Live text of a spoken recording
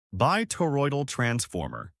Bi-Toroidal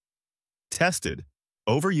Transformer. Tested.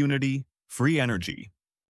 Overunity, free energy.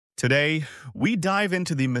 Today, we dive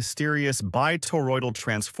into the mysterious Bi-Toroidal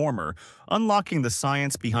Transformer, unlocking the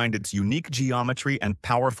science behind its unique geometry and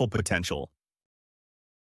powerful potential.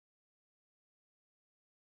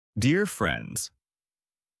 Dear friends,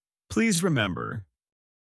 please remember,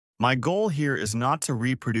 my goal here is not to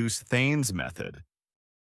reproduce Thane's method.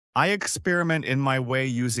 I experiment in my way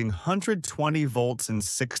using 120 volts and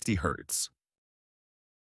 60 Hz.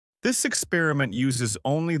 This experiment uses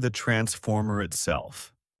only the transformer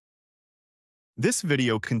itself. This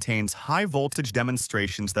video contains high-voltage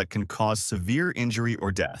demonstrations that can cause severe injury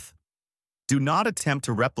or death. Do not attempt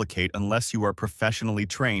to replicate unless you are professionally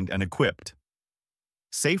trained and equipped.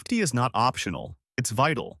 Safety is not optional, it's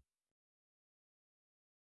vital.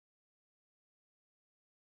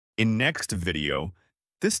 In next video,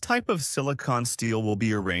 this type of silicon steel will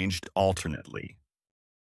be arranged alternately.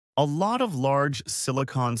 A lot of large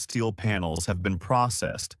silicon steel panels have been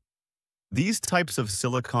processed. These types of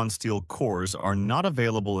silicon steel cores are not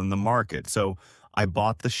available in the market, so I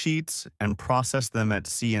bought the sheets and processed them at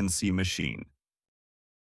CNC machine.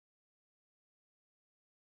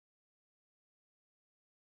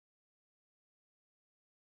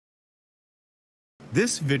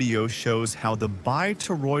 This video shows how the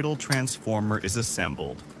bi-toroidal transformer is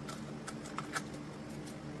assembled.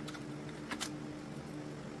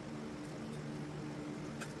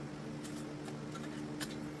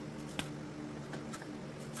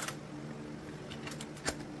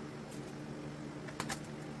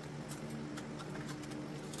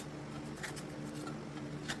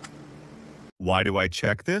 Why do I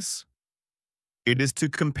check this? It is to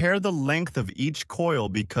compare the length of each coil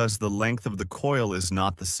because the length of the coil is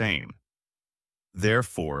not the same.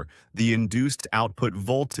 Therefore, the induced output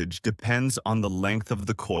voltage depends on the length of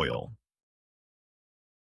the coil.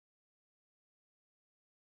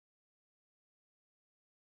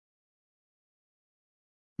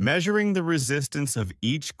 Measuring the resistance of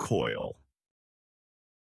each coil.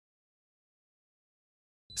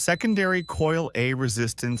 Secondary coil A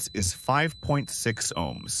resistance is 5.6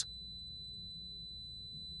 ohms.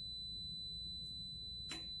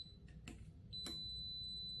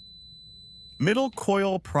 Middle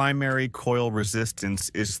coil primary coil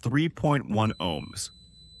resistance is 3.1 ohms.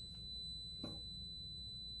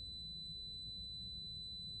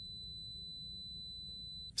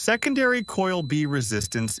 Secondary coil B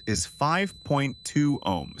resistance is 5.2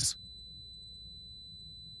 ohms.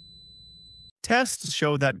 Tests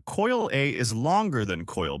show that coil A is longer than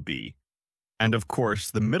coil B, and of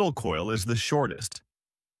course the middle coil is the shortest.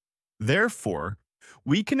 Therefore,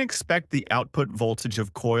 we can expect the output voltage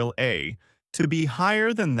of coil A to be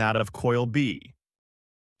higher than that of coil B.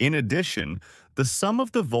 In addition, the sum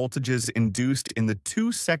of the voltages induced in the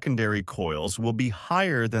two secondary coils will be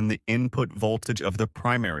higher than the input voltage of the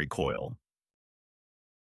primary coil.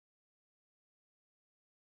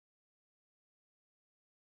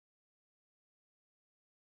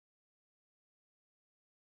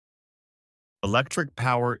 Electric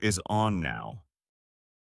power is on now.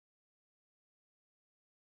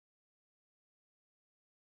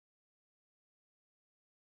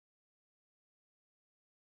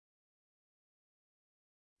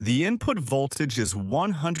 The input voltage is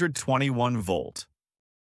 121 volt.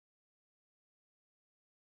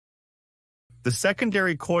 The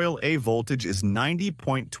secondary coil A voltage is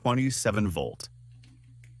 90.27 volt.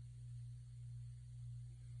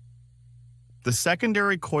 The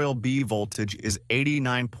secondary coil B voltage is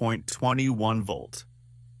 89.21 volt.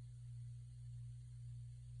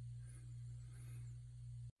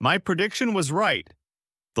 My prediction was right.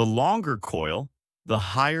 The longer coil, the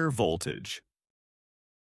higher voltage.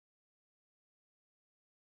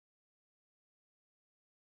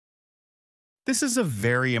 This is a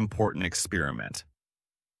very important experiment.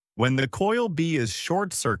 When the coil B is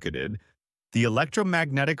short-circuited, the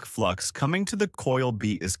electromagnetic flux coming to the coil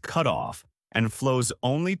B is cut off and flows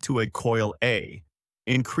only to a coil A,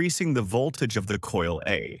 increasing the voltage of the coil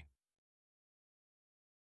A.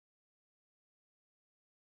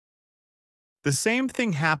 The same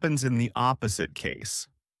thing happens in the opposite case.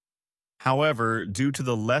 However, due to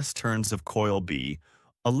the less turns of coil B,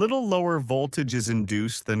 a little lower voltage is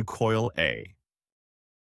induced than coil A.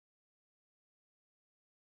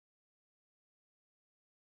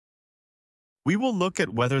 We will look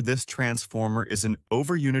at whether this transformer is an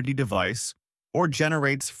overunity device or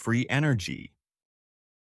generates free energy.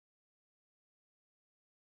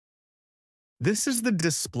 This is the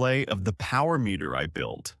display of the power meter I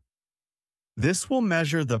built. This will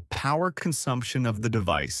measure the power consumption of the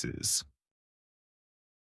devices.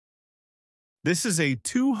 This is a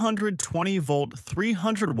 220-volt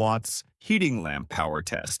 300 watts heating lamp power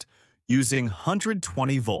test using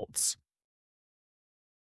 120 volts.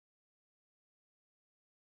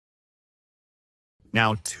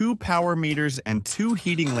 Now 2 power meters and 2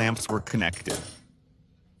 heating lamps were connected.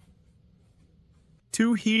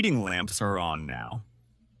 2 heating lamps are on now.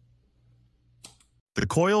 The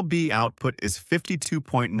coil B output is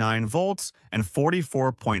 52.9 volts and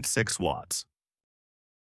 44.6 watts.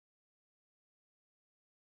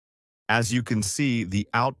 As you can see, the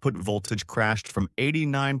output voltage crashed from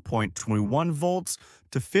 89.21 volts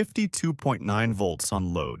to 52.9 volts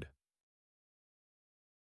on load.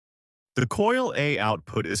 The coil A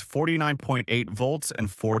output is 49.8 volts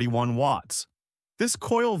and 41 watts. This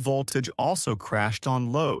coil voltage also crashed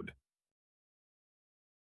on load.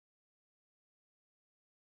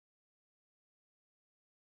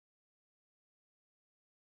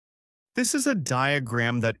 This is a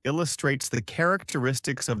diagram that illustrates the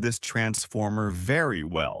characteristics of this transformer very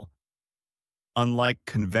well. Unlike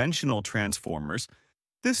conventional transformers,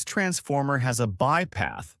 this transformer has a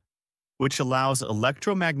bypath, which allows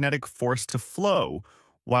electromagnetic force to flow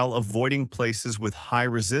while avoiding places with high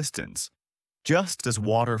resistance, just as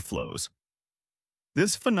water flows.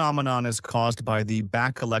 This phenomenon is caused by the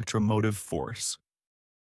back electromotive force.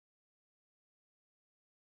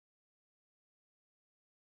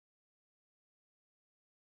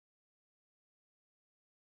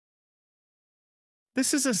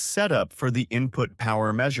 This is a setup for the input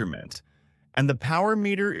power measurement, and the power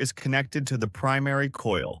meter is connected to the primary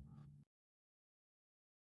coil.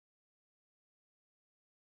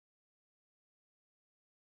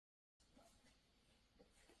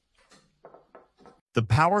 The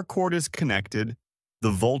power cord is connected.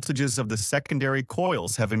 The voltages of the secondary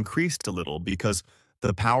coils have increased a little because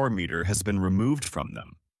the power meter has been removed from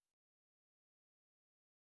them.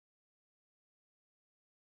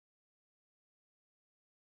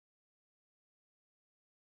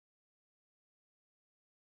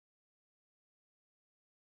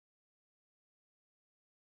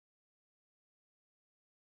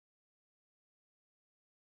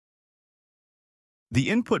 The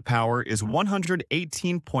input power is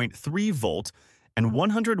 118.3 volt and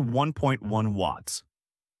 101.1 watts.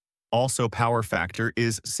 Also, power factor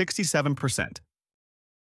is 67%.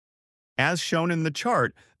 As shown in the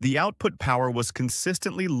chart, the output power was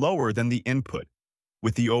consistently lower than the input,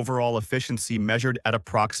 with the overall efficiency measured at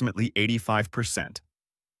approximately 85%.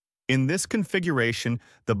 In this configuration,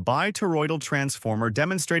 the Bi-Toroidal Transformer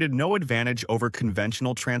demonstrated no advantage over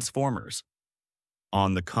conventional transformers.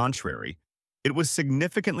 On the contrary, it was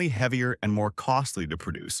significantly heavier and more costly to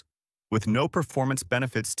produce, with no performance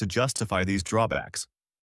benefits to justify these drawbacks.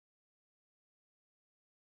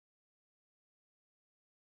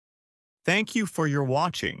 Thank you for your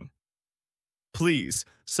watching. Please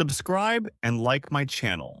subscribe and like my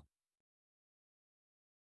channel.